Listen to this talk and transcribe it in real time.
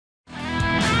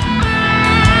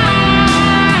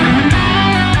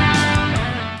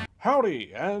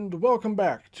Howdy, and welcome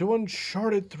back to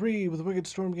Uncharted 3 with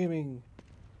Wickedstorm Gaming.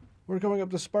 We're going up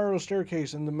the spiral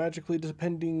staircase and the magically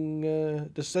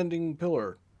descending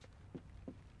pillar.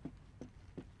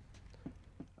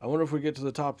 I wonder if we get to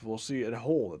the top, we'll see a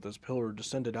hole that this pillar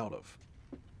descended out of.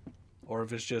 Or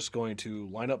if it's just going to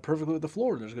line up perfectly with the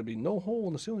floor. There's going to be no hole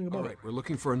in the ceiling above. All right, we're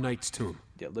looking for a knight's tomb.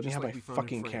 Yeah, let me have my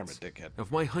fucking camera, dickhead. Now,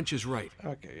 if my hunch is right,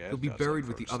 okay, yeah, he'll be buried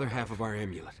with the other half of our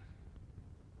amulet.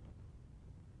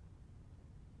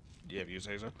 Yeah, if you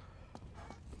say so.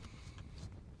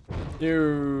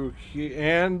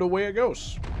 And away it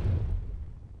goes.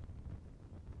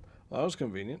 Well, that was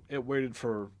convenient. It waited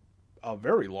for a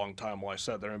very long time while I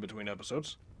sat there in between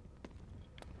episodes.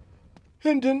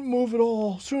 And didn't move at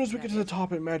all. As soon as we get to the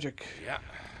top, it magic. Yeah,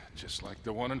 just like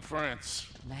the one in France.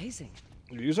 Amazing.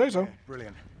 You say so. Yeah,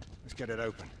 brilliant. Let's get it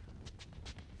open.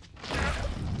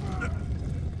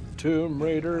 Tomb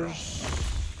Raiders.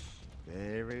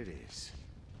 There it is.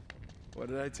 What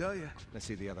did I tell you? Let's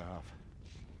see the other half.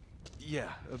 Yeah,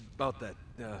 about that,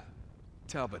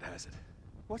 Talbot has it.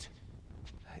 What?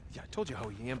 Yeah, I told you how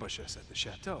he ambushed us at the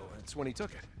chateau. That's when he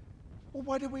took it. Well,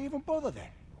 why did we even bother then?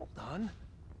 Hold on.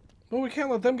 Well, we can't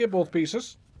let them get both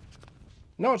pieces.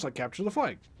 No, it's like capture the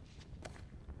flag.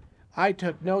 I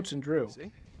took notes and drew.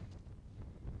 See?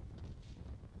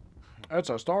 That's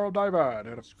a Star of Divide.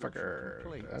 That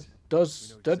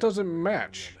doesn't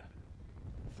match.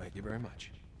 Thank you very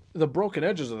much. The broken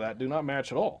edges of that do not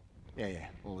match at all. Yeah,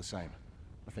 all the same.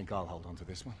 I think I'll hold on to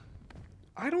this one.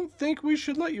 I don't think we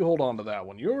should let you hold on to that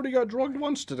one. You already got drugged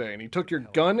once today, and he took your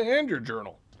gun and your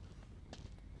journal.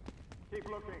 Keep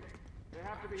looking. They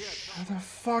have to be here. How the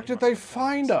fuck did they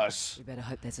find us? We better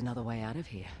hope there's another way out of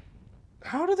here.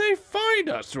 How did they find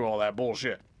us through all that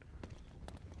bullshit?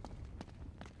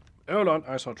 Hold on,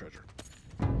 I saw treasure.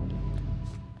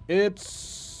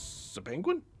 It's a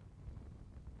penguin?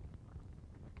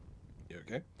 You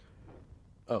okay?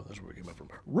 Oh, that's where we came up from.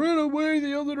 Run away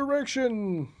the other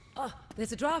direction! Oh,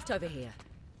 there's a draft over here.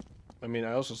 I mean,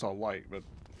 I also saw light, but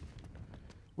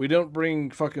we don't bring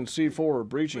fucking C4 or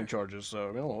breaching charges, so I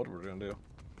don't know what we're gonna do.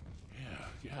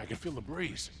 Yeah, I can feel the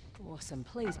breeze. Awesome,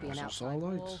 please be an Also saw outside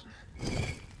lights. wall.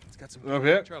 It's got some...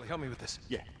 Okay. Charlie, help me with this.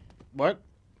 Yeah. What?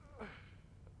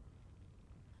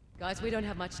 Guys, we don't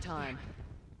have much time.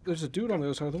 There's a dude on the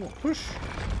other side of the wall. Push!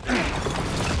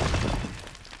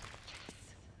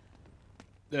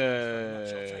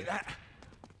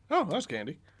 Oh, that's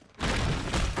candy.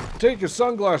 Take his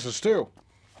sunglasses, too.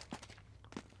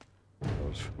 That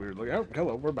was weird looking. Oh,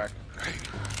 hello, we're back.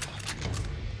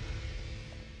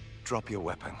 Drop your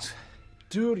weapons.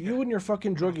 Dude, you and your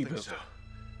fucking druggie pistol.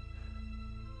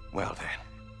 Well then,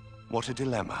 what a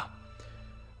dilemma.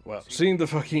 Well, seeing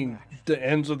the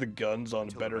ends of the guns on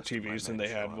better TVs than they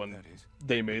had when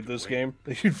they made this game,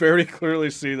 you very clearly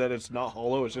see that it's not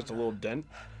hollow, it's just a little dent.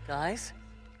 Guys?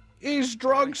 He's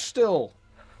drugged still.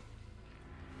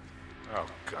 Oh,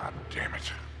 god damn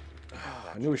it.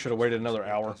 I knew we should have waited another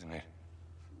hour. Doesn't it?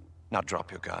 Now drop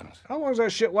your guns. How long does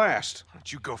that shit last?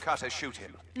 Don't you go, Carter, shoot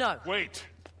him. No. Wait.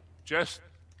 Just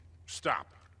stop.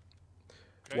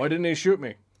 Okay? Why didn't he shoot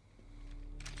me?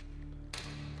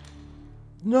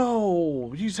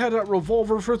 No! He's had that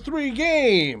revolver for 3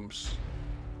 games!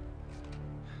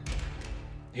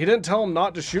 He didn't tell him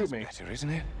not to shoot me. Better,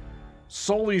 isn't it?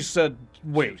 Sully said,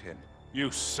 wait. Shoot him. You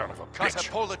son of a Carter,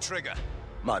 bitch. pull the trigger.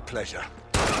 My pleasure.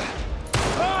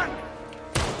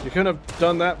 You couldn't have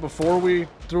done that before we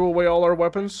threw away all our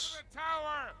weapons?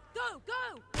 Tower! Go,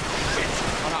 go!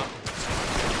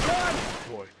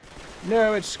 Boy.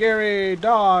 No, it's scary.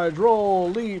 Dodge, roll,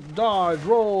 leap, dodge,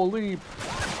 roll, leap.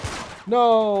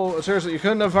 No, seriously, you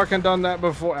couldn't have fucking done that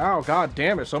before. Ow, god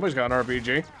damn it, somebody's got an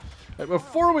RPG.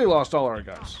 Before we lost all our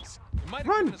guys. You might have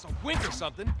Run! given us a wink or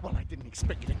something. Well, I didn't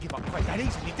expect you to give up quite that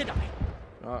easily, did I?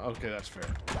 Okay, that's fair.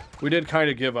 We did kind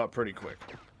of give up pretty quick.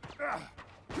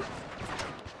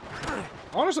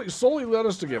 Honestly, Sully led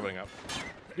us to giving up.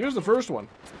 He was the first one.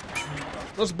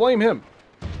 Let's blame him.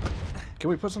 Can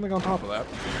we put something on top of that?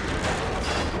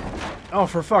 Oh,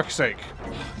 for fuck's sake.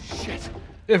 Shit.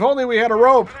 If only we had a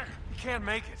rope. You can't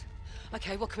make it.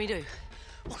 Okay, what can we do?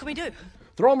 What can we do?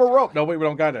 Throw him a rope. No, wait, we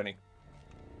don't got any.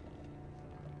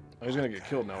 Oh, he's gonna get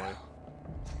killed now, right?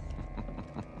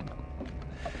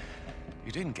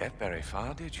 You didn't get very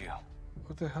far, did you?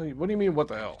 What the hell? What do you mean, what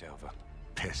the hell? Over.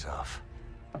 Piss off.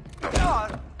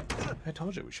 I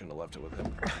told you we shouldn't have left it with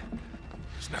him.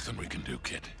 There's nothing we can do,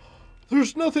 kid.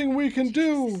 There's nothing we can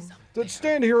do that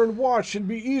stand here and watch and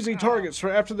be easy targets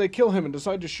for after they kill him and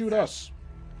decide to shoot us.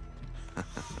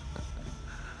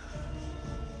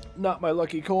 Not my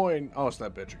lucky coin. Oh, it's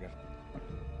that bitch again.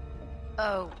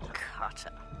 Oh,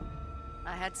 Carter.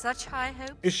 I had such high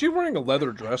hopes. Is she wearing a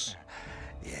leather dress?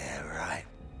 Yeah, right.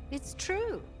 It's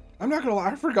true. I'm not gonna lie,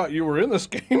 I forgot you were in this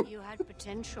game. You had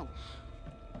potential.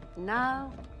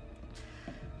 Now,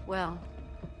 well,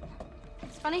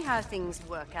 it's funny how things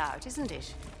work out, isn't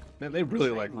it? Man, they really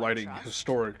like Trade lighting trust.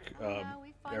 historic Now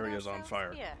we find areas on ourselves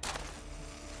fire. here.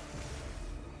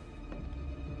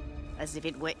 As if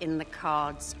it were in the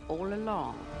cards all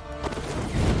along.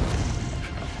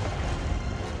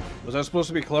 Was that supposed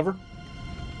to be clever?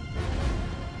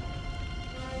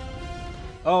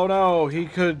 Oh no, he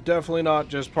could definitely not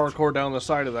just parkour down the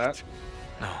side of that.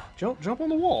 No. Jump on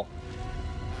the wall.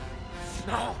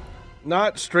 No.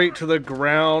 Not straight to the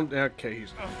ground. Okay,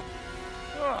 he's...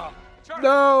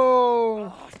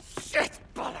 No! Oh, shit,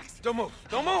 bollocks. Don't move.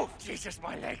 Don't move. Jesus,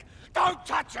 my leg. Don't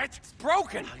touch it. It's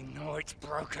broken. I know it's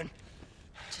broken.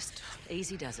 Just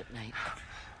easy does it, Nate.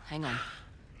 Hang on.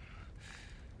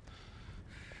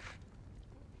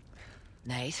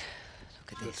 Nate,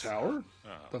 look at The this. tower?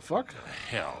 The fuck?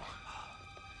 Hell.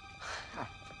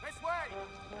 This way.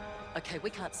 Okay, we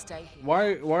can't stay here.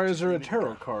 Why is there a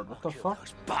tarot card? What the fuck?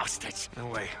 Those bastards. No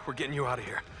way. We're getting you out of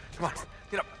here. Come on,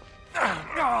 get up.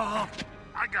 I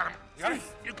got him. got him?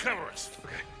 You cover us.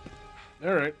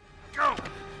 Alright. Go.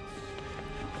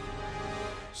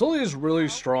 Sully is really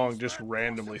strong just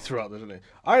randomly throughout this, isn't he?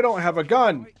 I don't have a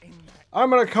gun. I'm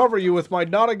gonna cover you with my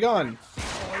not a gun.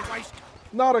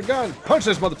 Not a gun. Punch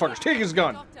this motherfucker. Take his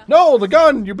gun. No, the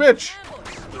gun, you bitch.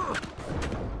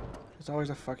 There's always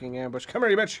a fucking ambush. Come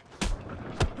here, you bitch.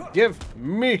 Give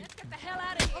me Get the hell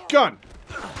out of here! gun.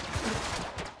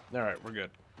 Alright, we're good.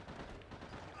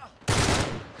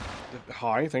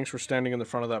 Hi, thanks for standing in the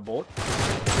front of that bullet.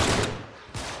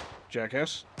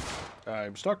 Jackass.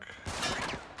 I'm stuck.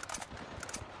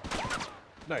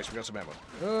 Nice, we got some ammo.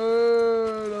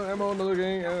 Ammo, another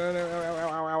game.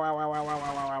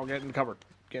 Getting covered.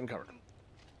 Getting covered.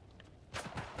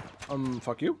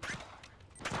 Fuck you.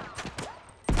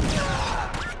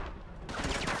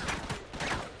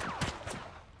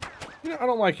 You know, I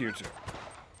don't like you two.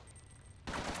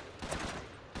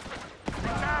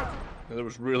 There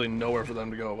was really nowhere for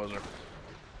them to go, was there?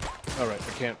 Alright,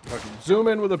 I can't fucking zoom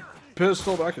in with a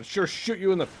pistol, but I can sure shoot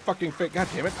you in the fucking face. God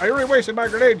damn it. I already wasted my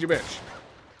grenade, you bitch.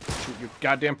 Shoot your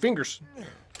goddamn fingers.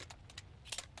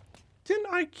 Didn't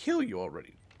I kill you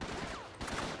already?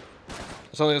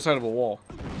 It's on the other side of a wall.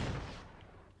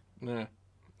 Nah.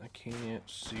 I can't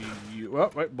see you.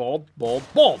 Oh, wait, bald.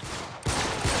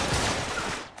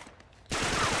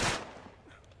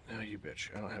 Now you bitch.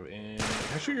 I don't have any...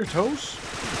 Can I shoot your toes?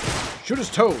 Shoot his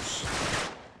toes.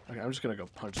 Okay, I'm just gonna go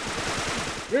punch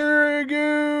him. There you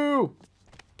go!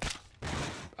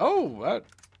 Oh, that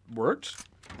worked.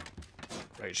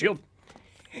 Right, shield.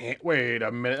 Wait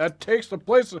a minute. That takes the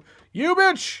place of... You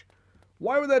bitch!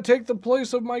 Why would that take the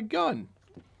place of my gun?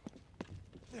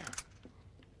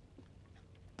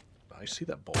 I see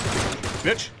that ball.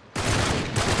 Bitch!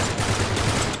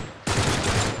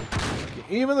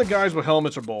 Even the guys with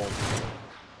helmets are bald.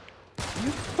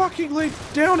 You fucking lay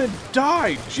down and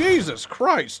die! Jesus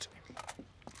Christ!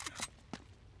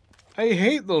 I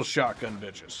hate those shotgun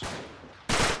bitches.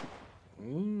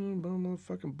 I'm a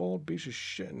fucking bald piece of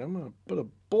shit, and I'm gonna put a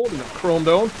bolt in that chrome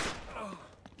dome.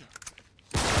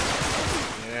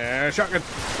 Yeah, shotgun.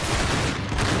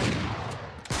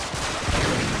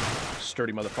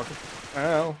 Sturdy motherfucker.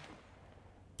 Ow.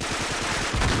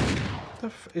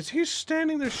 Is he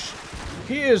standing there?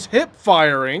 He is hip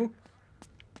firing.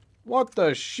 What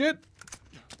the shit?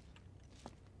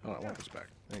 Oh, I want this back.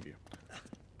 Thank you.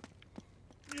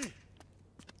 What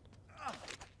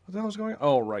the hell is going on?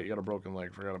 Oh, right. You got a broken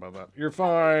leg. Forgot about that. You're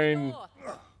fine.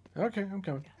 Okay, I'm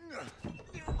coming.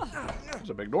 There's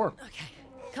a big door. Okay,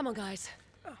 come on, guys.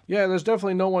 Yeah, there's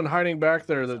definitely no one hiding back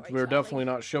there that we're definitely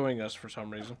not showing us for some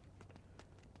reason.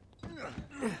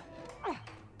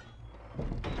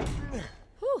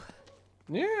 Whew.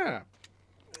 Yeah.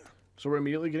 So we're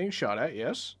immediately getting shot at,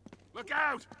 yes? Look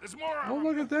out! There's more of Oh, them.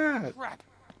 look at that. Crap.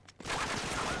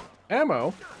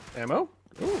 Ammo. Ammo.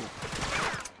 Ooh.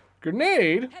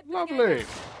 Grenade. Lovely.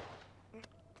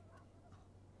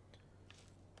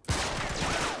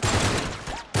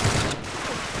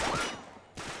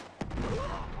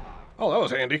 Oh, that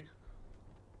was handy.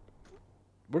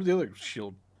 Where did the other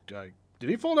shield guy? Did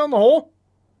he fall down the hole?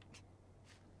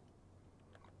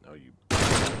 No, you.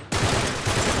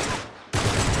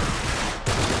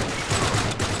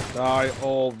 Die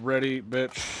already,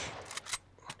 bitch.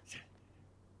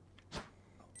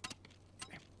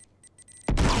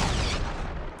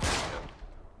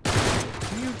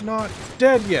 You're not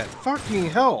dead yet. Fucking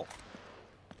hell.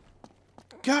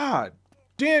 God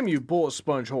damn you, bullet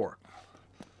sponge whore.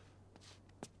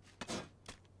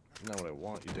 not what I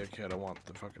want, you dickhead. I want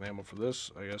the fucking ammo for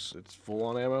this. I guess it's full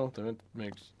on ammo. That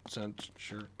makes sense.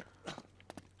 Sure.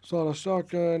 Sawed-off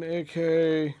shotgun,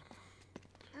 AK.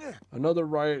 Another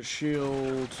riot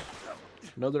shield.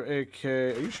 Another AK.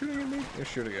 Are you shooting at me? You're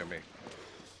shooting at me.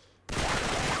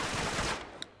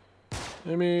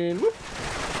 I mean, whoop.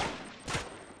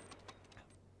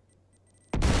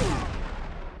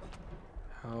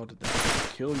 How did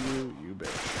that kill you, you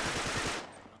bitch?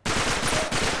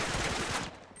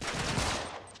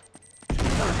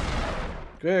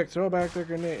 Quick, throw back the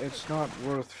grenade. It's not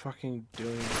worth fucking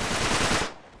doing.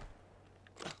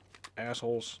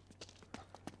 Assholes.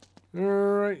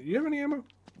 Alright, you have any ammo?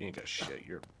 You ain't got shit,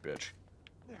 you're a bitch.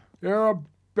 You're a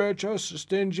bitch, a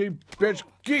stingy bitch.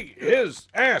 Kick his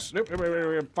ass! Nope,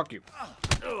 fuck you.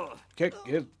 Kick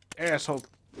his asshole.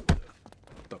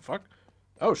 The fuck?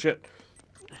 Oh shit.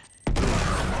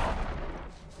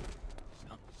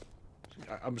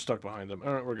 I'm stuck behind them.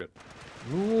 Alright, we're good.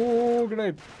 Ooh,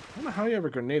 grenade. I don't know how you have a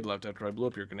grenade left after I blew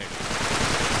up your grenade.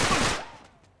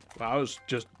 Wow, I was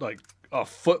just like a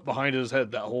foot behind his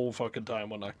head that whole fucking time,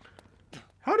 wasn't I?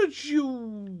 How did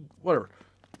you... Whatever.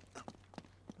 I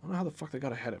don't know how the fuck they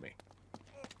got ahead of me.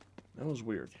 That was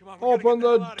weird. Open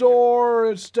the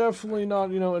door! It's definitely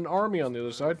not, you know, an army on the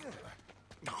other side.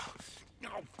 No,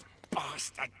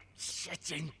 bastard,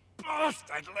 shitting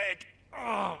bastard leg.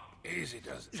 Oh, Easy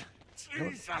does it.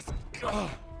 Jesus. God.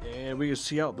 And we can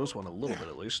see out this one a little bit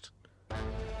at least.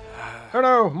 Oh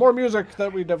no, more music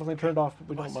that we definitely turned off, but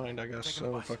we don't mind, I guess. I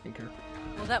don't fucking care.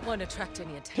 Well, that won't attract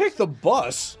any attention. Take the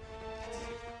bus?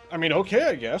 I mean, okay,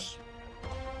 I guess.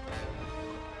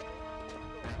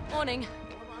 Morning.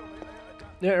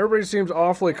 Yeah, everybody seems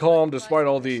awfully calm despite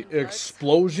all the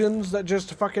explosions that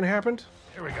just fucking happened.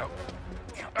 Here we go.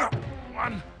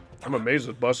 One. I'm amazed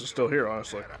the bus is still here,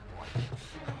 honestly.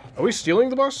 Are we stealing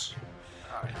the bus?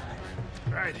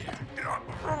 Right here.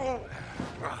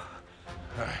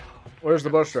 Where's the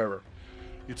bus driver?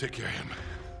 You take care of him.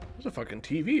 There's a fucking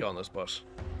TV on this bus.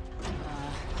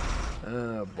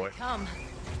 Oh boy. Come.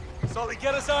 Sully,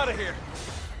 get us out of here.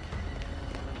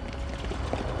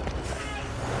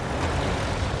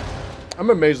 I'm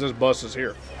amazed this bus is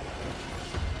here.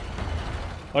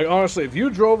 Like, honestly, if you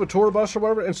drove a tour bus or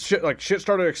whatever and shit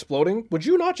started exploding, would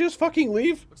you not just fucking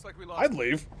leave? Looks like we lost. I'd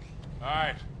leave. All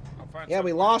right. I'll find Yeah,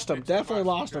 we something. lost them. Fix the Definitely bus.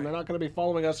 lost them. They're not going to be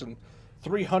following us in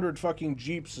 300 fucking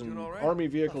Jeeps and army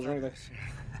vehicles or anything.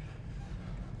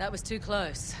 That was too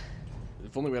close.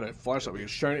 If only we had a flashlight, we could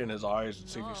shine it in his eyes and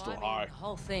see if he's still high. The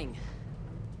whole thing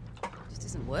just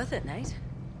isn't worth it, Nate.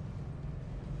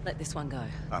 Let this one go.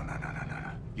 Oh, no.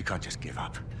 You can't just give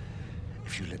up.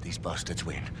 If you let these bastards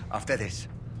win, after this,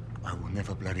 I will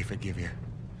never bloody forgive you.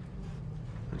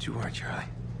 Don't you worry, Charlie.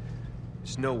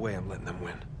 There's no way I'm letting them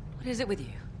win. What is it with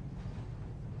you?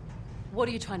 What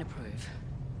are you trying to prove?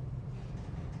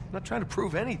 I'm not trying to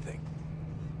prove anything.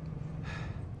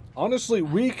 Honestly,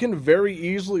 we can very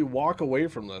easily walk away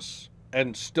from this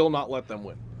and still not let them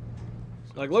win.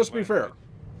 Like, let's be fair.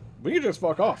 We can just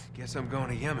fuck off. Guess I'm going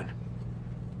to Yemen.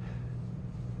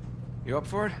 You up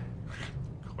for it?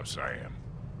 Of course I am.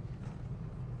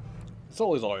 It's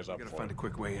always We up gotta for find it. a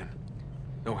quick way in.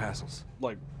 No hassles.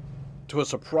 Like, to a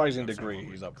surprising degree,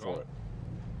 he's up for it.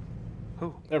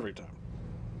 Who? Every time.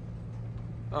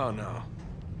 Oh, no.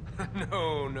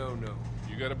 No.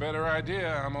 You got a better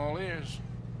idea, I'm all ears.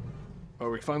 Are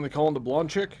we finally calling the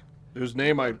blonde chick? Whose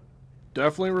name I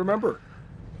definitely remember.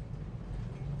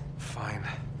 Fine.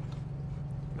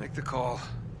 Make the call.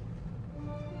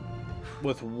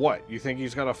 With what? You think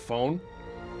he's got a phone?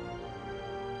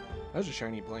 That's a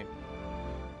shiny plane.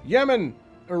 Yemen!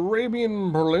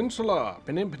 Arabian Peninsula.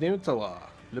 Peninsula.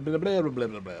 Blah, blah, blah, blah, blah,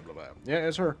 blah, blah. Yeah,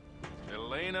 it's her.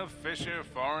 Elena Fisher,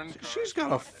 foreign. She's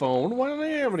got a phone. Why don't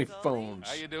they have any phones?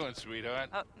 How you doing, sweetheart?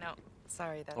 Oh, no.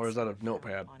 Sorry, that's Or is that a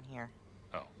notepad? on here.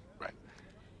 Oh, right.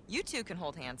 You two can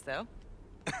hold hands, though.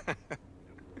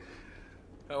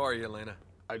 How are you, Elena?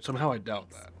 Somehow I doubt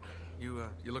that. You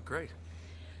look great.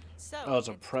 So, Oh, it's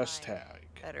a press my tag.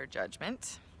 better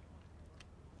judgment.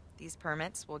 These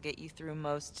permits will get you through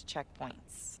most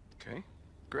checkpoints. Okay,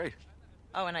 great.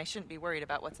 Oh, and I shouldn't be worried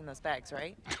about what's in those bags,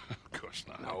 right? Of course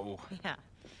not. No. Yeah.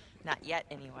 Not yet,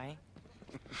 anyway.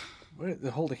 Wait,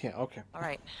 hold a hand. Okay. All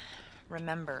right.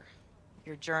 Remember,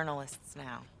 you're journalists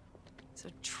now. So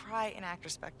try and act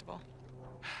respectable.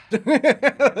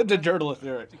 The journalist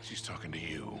there. I think she's talking to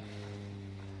you.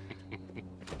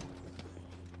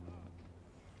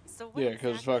 So what Yeah,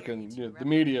 because exactly are fucking you two the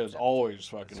media is representatives? always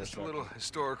fucking Just a respectful. little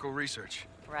historical research.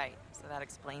 Right. So that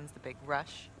explains the big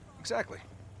rush. Exactly.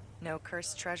 No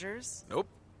cursed treasures. Nope.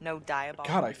 No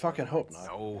diabolical. God, I fucking hope not.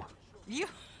 No. You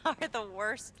are the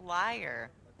worst liar.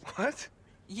 What?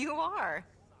 You are.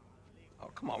 Oh,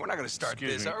 come on. We're not gonna start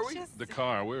Excuse this, me. are we? Just- The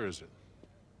car, where is it?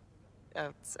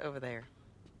 Oh, it's over there.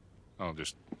 I'll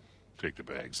just take the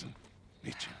bags and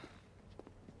meet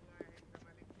you.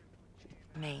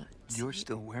 Nate. You're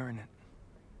still wearing it.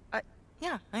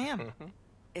 Yeah, I am.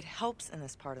 It helps in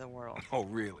this part of the world. Oh,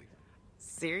 really?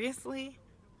 Seriously?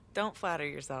 Don't flatter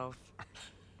yourself.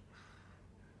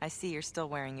 I see you're still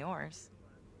wearing yours.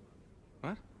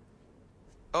 What?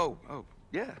 Oh,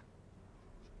 yeah.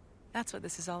 That's what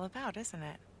this is all about, isn't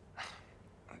it?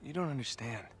 You don't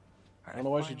understand. I don't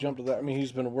know why she jumped to that. I mean,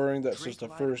 he's been wearing that since the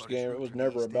first game. It was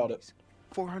never about it.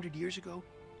 400 years ago,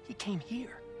 he came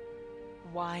here.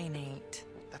 Why, Nate?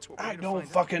 That's what we're I here to don't find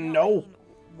out. fucking know.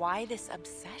 Why this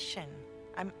obsession?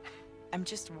 I'm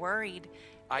just worried.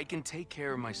 I can take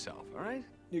care of myself, all right?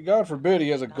 God forbid he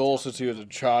has a goal since he was a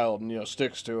child and,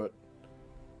 sticks to it.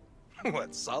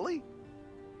 What, Sully?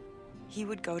 He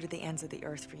would go to the ends of the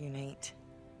earth for you, Nate.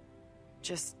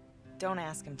 Just don't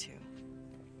ask him to.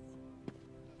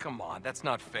 Come on, that's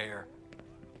not fair.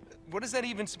 What is that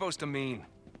even supposed to mean?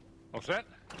 What's that?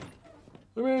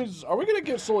 I mean, are we gonna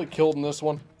get Sully killed in this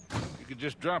one? You could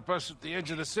just drop us at the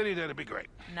edge of the city, that'd be great.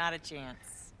 Not a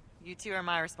chance. You two are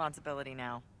my responsibility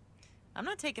now. I'm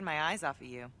not taking my eyes off of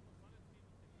you.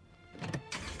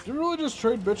 Did you really just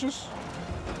trade bitches?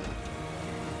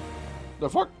 The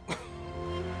fuck?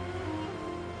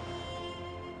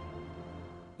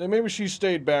 Then maybe she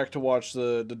stayed back to watch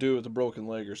the dude with the broken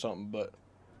leg or something, but...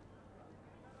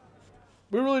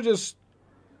 We really just...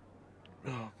 Oh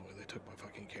boy, they took my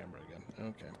fucking camera again.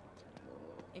 Okay.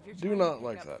 If you're Do trying not to pick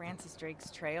like up that. Francis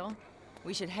Drake's trail,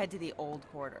 we should head to the old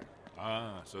quarter.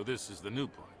 Ah, so this is the new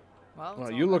point. Well, Well,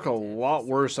 it's you all look a relative. lot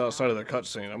worse outside of the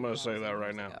cutscene. I'm gonna say that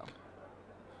right now.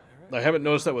 I haven't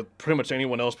noticed that with pretty much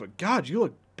anyone else, but God, you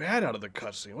look bad out of the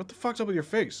cutscene. What the fuck's up with your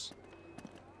face?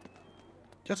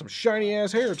 Got some shiny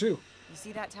ass hair too. You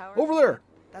see that tower? Over there.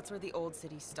 That's where the old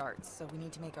city starts, so we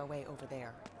need to make our way over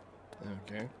there.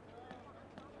 Okay.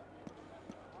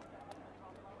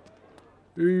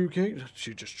 Okay.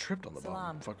 She just tripped on the bottom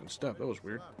Salam. fucking step. That was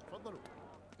weird.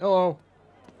 Hello.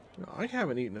 I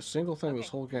haven't eaten a single thing this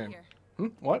whole game.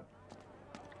 What?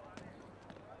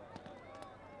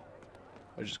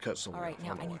 I just cut some. All right,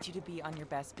 now I need you to be on your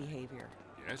best behavior.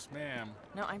 Yes, ma'am.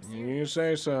 No, I'm serious. You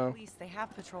say so. Police, they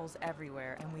have patrols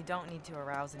everywhere, and we don't need to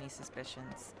arouse any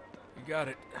suspicions. You got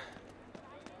it.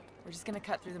 We're just gonna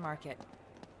cut through the market.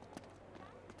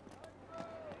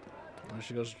 There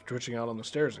she goes twitching out on the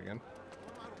stairs again.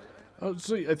 Oh,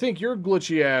 see, I think your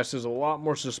glitchy ass is a lot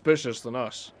more suspicious than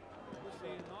us.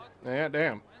 Yeah,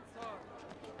 damn.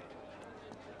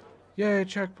 Yay,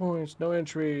 checkpoints, no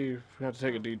entry. We have to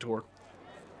take a detour.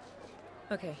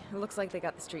 Okay, it looks like they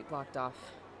got the street blocked off.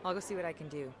 I'll go see what I can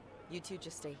do. You two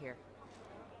just stay here.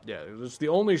 Yeah, it's the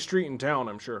only street in town,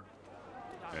 I'm sure.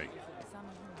 Hey,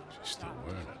 she's still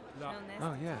wearing it.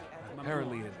 Oh, yeah.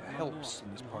 Apparently it helps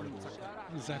in this part of the world.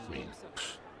 What does that mean?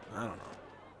 I don't know.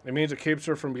 It means it keeps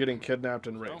her from getting kidnapped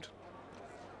and raped.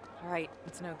 All right,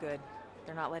 it's no good.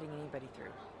 They're not letting anybody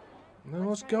through. Then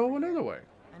let's go another way.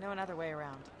 I know another way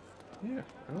around. Yeah,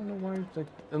 I don't know why you think...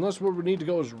 Unless where we need to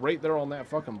go is right there on that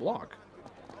fucking block.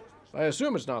 I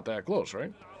assume it's not that close,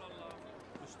 right?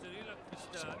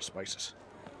 That's a lot of spices.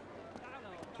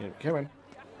 Yeah, come in.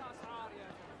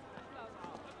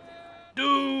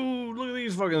 Dude, look at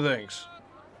these fucking things.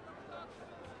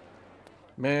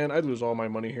 Man, I'd lose all my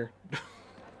money here.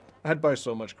 I'd buy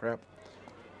so much crap.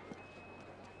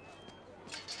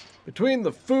 Between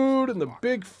the food and the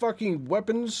big fucking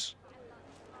weapons...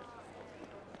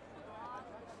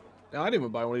 Now, I'd even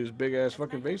buy one of these big ass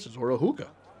fucking vases or a hookah.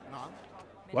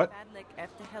 What?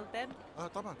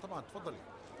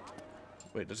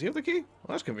 Wait, does he have the key? Well,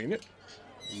 that's convenient.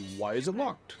 Why is it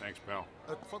locked? Thanks, pal.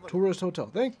 Tourist hotel.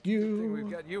 Thank I think you. we've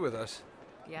got you with us.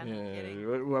 Yeah,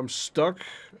 Yeah, I'm stuck.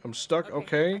 I'm stuck.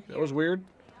 Okay, that was weird.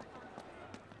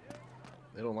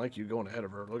 They don't like you going ahead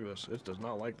of her. Look at this. It does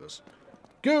not like this.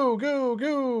 Go, go,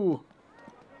 go!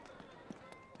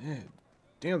 Yeah,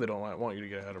 damn, they don't want you to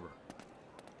get ahead of her.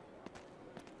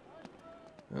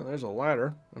 Well, there's a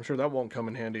ladder. I'm sure that won't come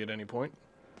in handy at any point.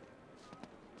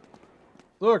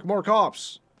 Look, more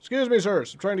cops. Excuse me,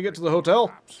 sirs. I'm trying to get to the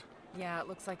hotel. Yeah, it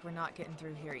looks like we're not getting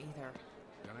through here either.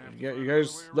 Yeah, you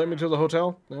guys let me to the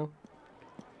hotel? No?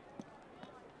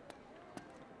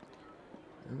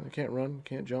 I can't run,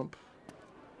 can't jump.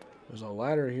 There's a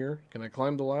ladder here. Can I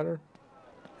climb the ladder?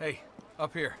 Hey,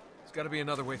 up here. There's got to be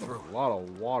another way through. A lot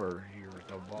of water here at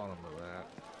the bottom of that.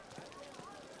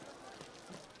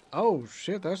 Oh,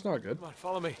 shit, that's not good. Come on,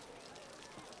 follow me.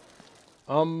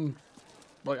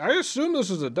 Like, I assume this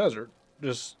is a desert.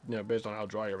 Just, based on how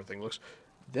dry everything looks.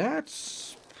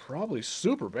 That's probably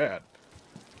super bad.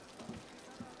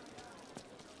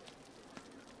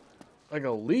 Like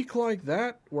a leak like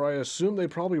that, where I assume they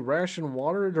probably ration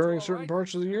water during certain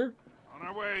parts of the year? On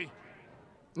our way.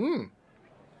 Hmm.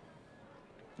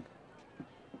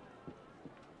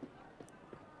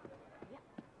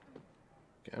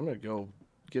 Okay, I'm gonna go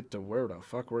get to where the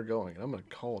fuck we're going. I'm gonna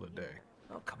call it a day.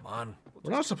 Oh, come on.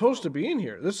 We're not supposed to be in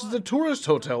here. This is the tourist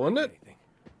hotel, isn't it?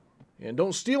 And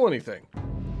don't steal anything.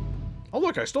 Oh,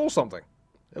 look, I stole something.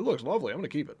 It looks lovely. I'm going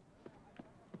to keep it.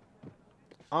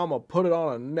 I'm going to put it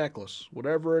on a necklace,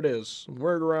 whatever it is.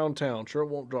 Wear it around town. Sure, it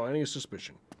won't draw any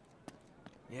suspicion.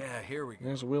 Yeah, here we go.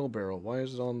 There's a wheelbarrow. Why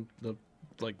is it on the,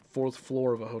 like, 4th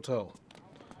floor of a hotel?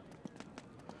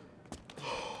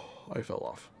 I fell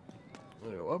off. I'm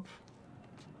going to go up.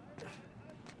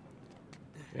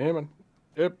 Come on.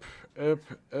 Up, up,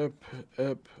 up,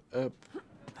 up, up.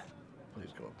 Please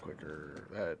go up quicker.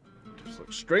 That just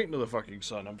looks straight into the fucking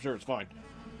sun. I'm sure it's fine.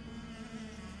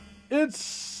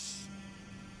 It's...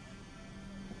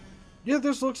 Yeah,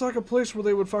 this looks like a place where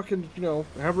they would fucking, you know,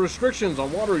 have restrictions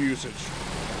on water usage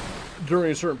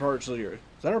during certain parts of the year. Is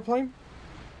that our plane?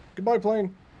 Goodbye,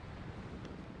 plane.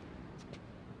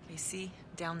 You see?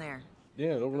 Down there.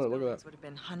 Yeah, over there. Look at that. Would have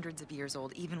been hundreds of years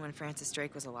old, even when Francis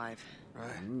Drake was alive. Right.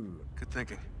 Good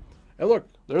thinking. Hey, look.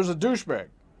 There's a douchebag.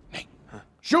 Hey,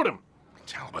 Shoot him!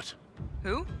 Talbot.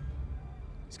 Who?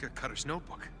 He's got Cutter's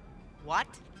notebook. What?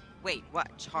 Wait,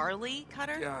 what? Charlie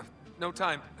Cutter? Yeah, no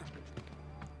time.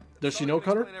 Does she know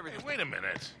Cutter? Hey, wait a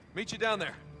minute. Meet you down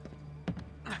there.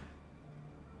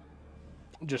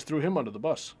 Just threw him under the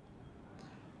bus.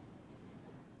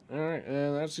 Alright,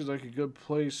 and that seems like a good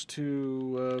place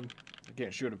to... I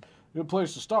can't shoot him. Good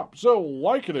place to stop. So,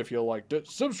 like it if you liked it.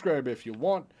 Subscribe if you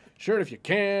want. Share it if you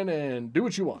can. And do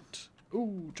what you want.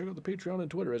 Ooh, check out the Patreon and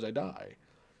Twitter as I die.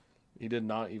 He did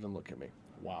not even look at me.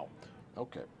 Wow.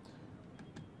 Okay.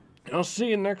 I'll see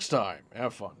you next time.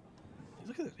 Have fun.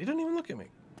 Look at this. He didn't even look at me.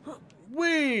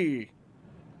 Whee!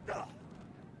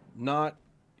 Not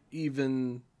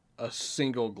even a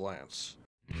single glance.